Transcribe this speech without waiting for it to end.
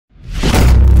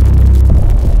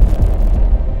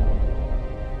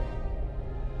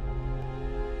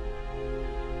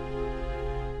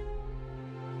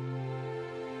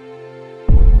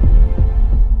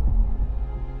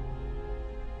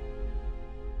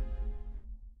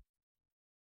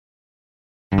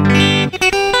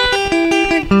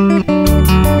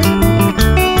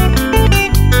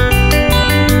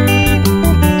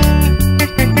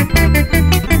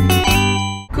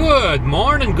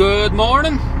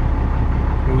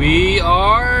We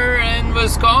are in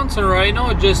Wisconsin right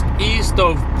now, just east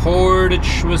of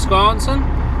Portage, Wisconsin.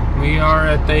 We are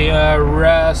at the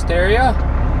rest area.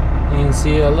 You can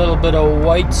see a little bit of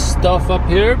white stuff up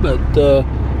here, but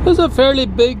there's a fairly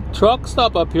big truck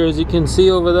stop up here, as you can see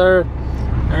over there.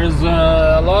 There's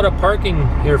a lot of parking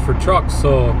here for trucks,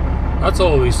 so that's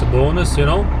always a bonus, you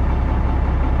know.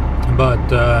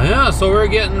 But yeah, so we're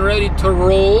getting ready to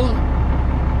roll,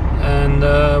 and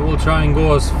we'll try and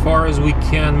go as far as we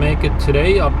can make it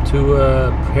today, up to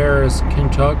Paris,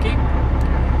 Kentucky.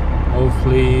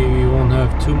 Hopefully we won't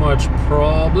have too much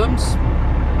problems.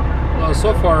 Well,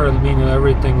 so far, I mean,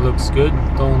 everything looks good.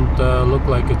 Don't look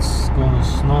like it's going to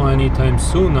snow anytime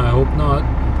soon. I hope not.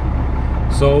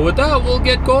 So with that, we'll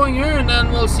get going here, and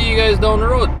then we'll see you guys down the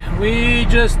road. We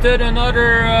just did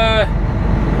another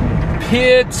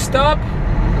pit stop.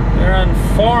 We're on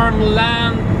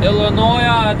farmland, Illinois,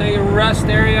 at the rest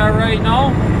area right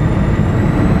now.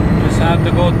 Just have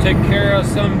to go take care of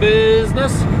some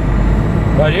business.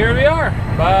 But here we are,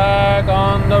 back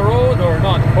on the road, or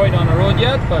not quite on the road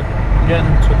yet, but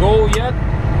getting to go yet.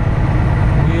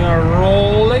 We are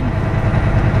rolling.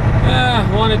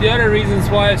 One of the other reasons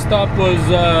why I stopped was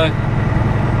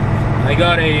I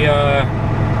got a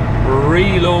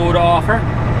reload offer,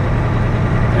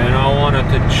 and I wanted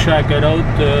to check it out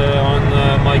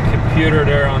on my computer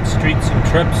there on Streets and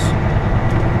Trips,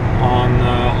 on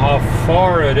how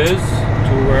far it is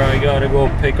to where I gotta go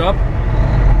pick up.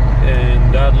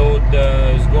 And that load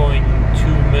is going to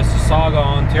Mississauga,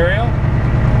 Ontario,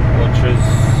 which is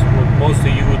what most of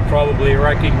you would probably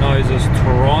recognize as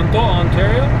Toronto,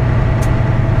 Ontario,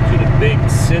 to the big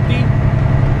city.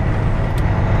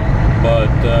 But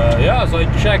yeah, so I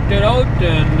checked it out,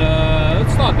 and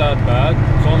it's not that bad.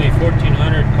 It's only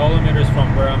 1,400 kilometers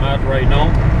from where I'm at right now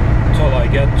until I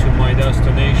get to my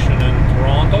destination in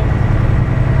Toronto.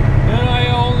 And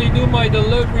I only do my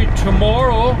delivery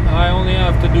tomorrow. I only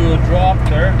have to do a drop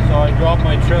there, so I drop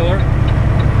my trailer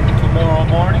tomorrow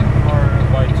morning, or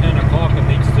by 10 o'clock it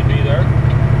needs to be there.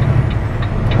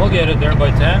 We'll get it there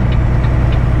by 10,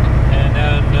 and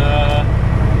then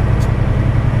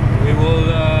we will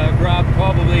grab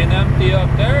probably an empty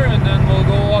up there, and then we'll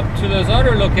go up to this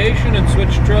other location and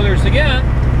switch trailers again.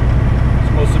 It's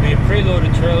supposed to be a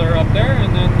preloaded trailer up there,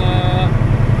 and then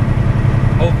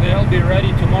hopefully I'll be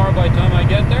ready tomorrow by the time I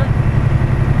get there.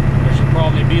 I should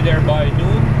probably be there by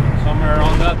noon, somewhere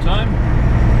around that time.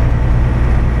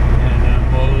 And then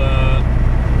we'll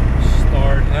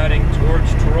start heading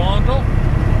towards Toronto.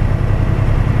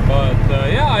 But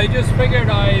yeah, I just figured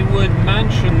I would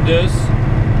mention this.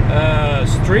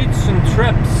 Streets and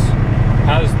Trips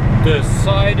has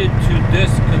decided to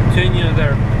discontinue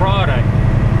their product.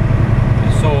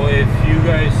 So if you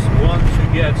guys want to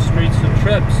get Streets and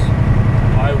Trips,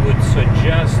 I would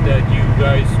suggest that you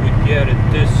guys would get it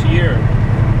this year,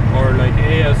 or like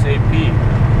ASAP,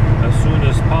 as soon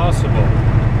as possible,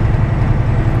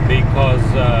 because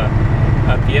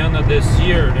at the end of this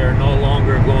year they're no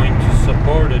longer going to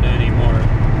support it anymore.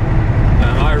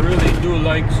 And I really do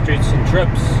like Streets and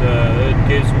Trips. It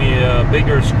gives me a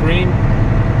bigger screen,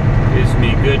 gives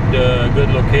me good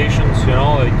locations, you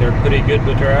know, like they're pretty good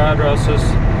with their addresses.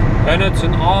 And it's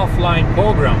an offline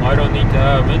program. I don't need to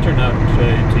have internet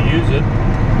to use it.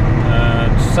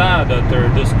 It's sad that they're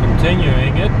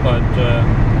discontinuing it, but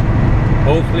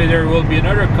hopefully there will be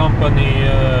another company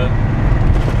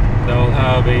that will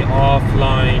have a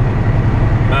offline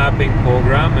mapping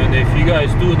program. And if you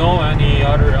guys do know any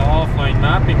other offline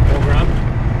mapping program,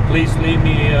 please leave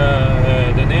me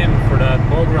the name for that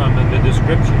program in the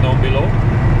description down below,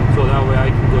 so that way I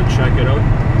can go check it out.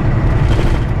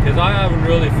 Because I haven't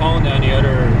really found any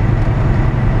other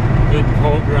good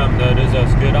program that is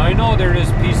as good. I know there is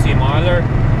PC Miler.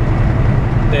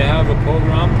 They have a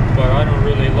program, but I don't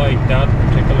really like that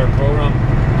particular program.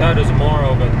 That is more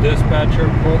of a dispatcher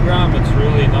program. It's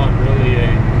really not really a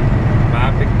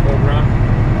mapping program.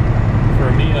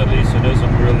 For me at least, it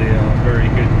isn't really a very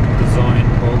good design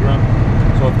program.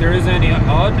 So if there is any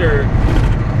other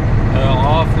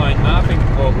offline mapping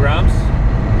programs,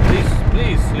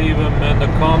 please leave them in the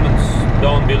comments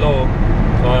down below,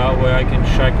 so that way I can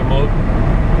check them out,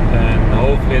 and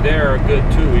hopefully they are good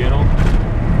too, you know,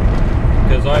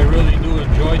 because I really do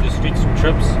enjoy the Streets and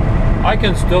Trips. I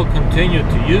can still continue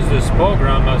to use this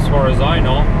program as far as I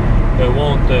know. It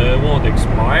won't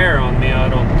expire on me, I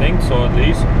don't think so, at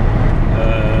least,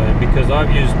 because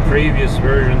I've used previous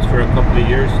versions for a couple of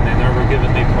years and they never given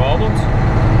me problems.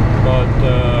 But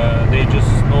they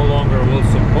just no longer will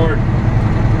support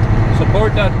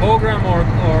that program or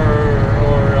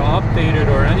update it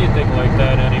or anything like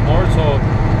that anymore. So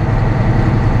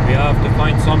we have to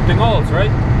find something else,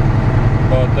 right?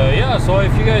 But yeah, so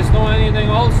if you guys know anything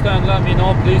else, then let me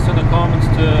know please in the comments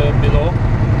below,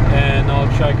 and I'll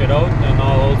check it out, and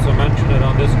I'll also mention it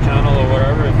on this channel or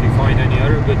whatever if you find any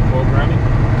other good programming.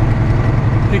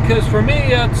 Because for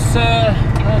me, that's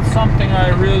something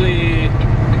I really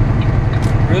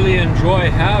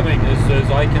enjoy having,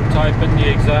 is I can type in the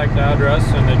exact address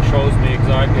and it shows me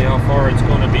exactly how far it's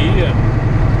going to be and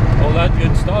all that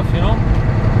good stuff, you know.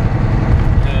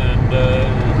 And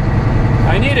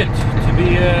I need it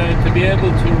to be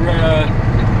able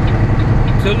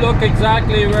to look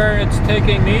exactly where it's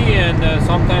taking me, and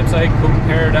sometimes I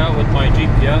compare that with my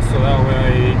GPS, so that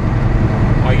way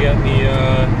I get me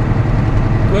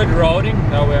good routing.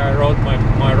 That way I route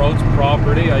my routes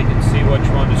properly. I can see which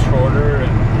one is shorter,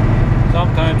 and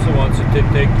sometimes it wants to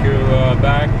take you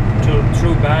back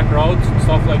through back routes and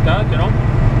stuff like that, you know.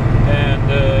 And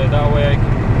that way I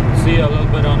can see a little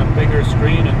bit on a bigger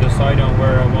screen and decide on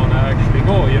where I want to actually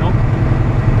go, you know.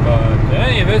 But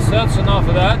anyways, that's enough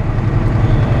of that.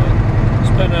 It's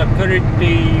been a pretty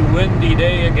windy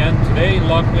day again today.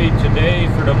 Luckily today,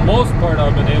 for the most part,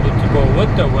 I've been able to go with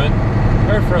the wind.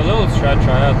 There for a little stretch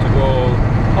I had to go,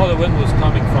 all the wind was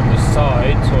coming from the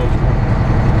side, so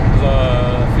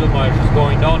fuel mileage was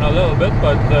going down a little bit,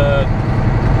 but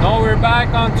now we're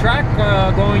back on track,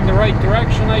 going the right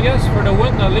direction, I guess, for the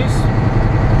wind at least.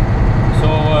 So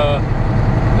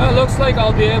it looks like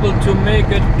I'll be able to make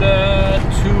it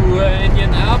to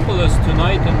Indianapolis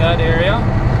tonight in that area.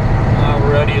 I've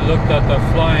already looked at the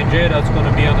Flying J that's going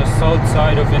to be on the south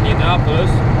side of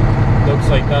Indianapolis. Looks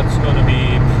like that's going to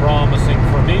be promising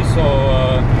for me.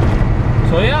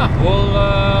 So yeah,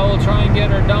 we'll try and get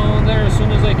her down there as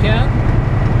soon as I can,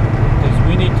 because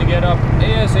we need to get up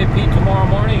ASAP tomorrow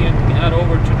morning and head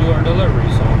over to do our delivery.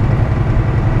 So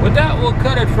with that, we'll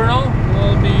cut it for now.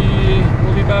 We'll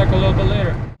be back a little bit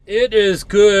later. It is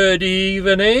good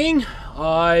evening.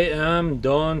 I am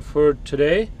done for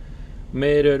today.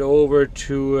 Made it over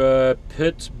to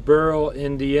Pittsboro,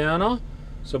 Indiana.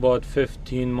 It's about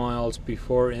 15 miles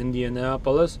before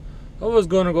Indianapolis. I was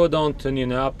going to go down to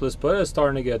Indianapolis, but it's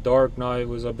starting to get dark now. I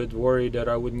was a bit worried that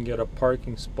I wouldn't get a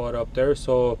parking spot up there,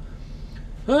 so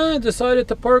I decided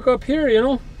to park up here, you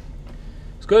know.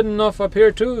 It's good enough up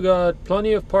here too. Got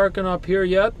plenty of parking up here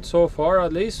yet, so far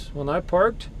at least, when I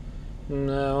parked. And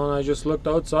when I just looked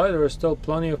outside, there was still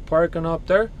plenty of parking up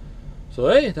there. So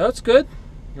hey, that's good.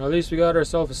 At least we got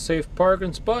ourselves a safe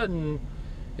parking spot. And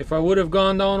if I would have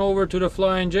gone down over to the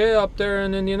Flying J up there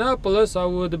in Indianapolis, I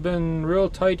would have been real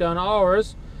tight on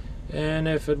hours. And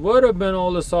if it would have been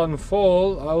all of a sudden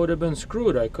full, I would have been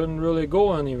screwed. I couldn't really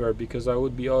go anywhere because I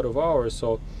would be out of hours.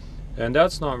 So, and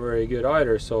that's not very good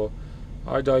either. So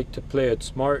I'd like to play it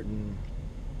smart, and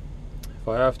if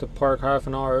I have to park half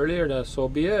an hour earlier, then so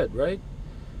be it, right?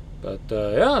 But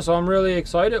yeah, so I'm really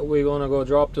excited. We're gonna go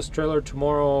drop this trailer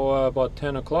tomorrow about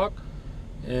 10 o'clock,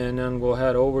 and then we'll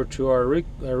head over to our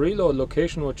reload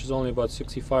location, which is only about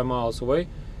 65 miles away,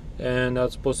 and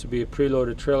that's supposed to be a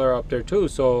preloaded trailer up there too.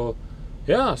 So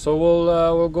yeah, so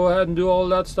we'll go ahead and do all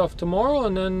that stuff tomorrow,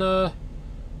 and then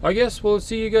I guess we'll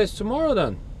see you guys tomorrow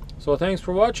then. So thanks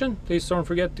for watching. Please don't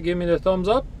forget to give me the thumbs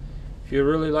up. If you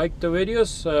really like the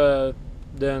videos,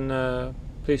 then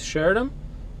please share them.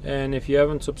 And if you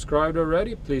haven't subscribed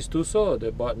already, please do so.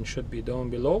 The button should be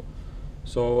down below.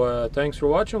 So thanks for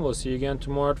watching. We'll see you again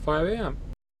tomorrow at 5 a.m.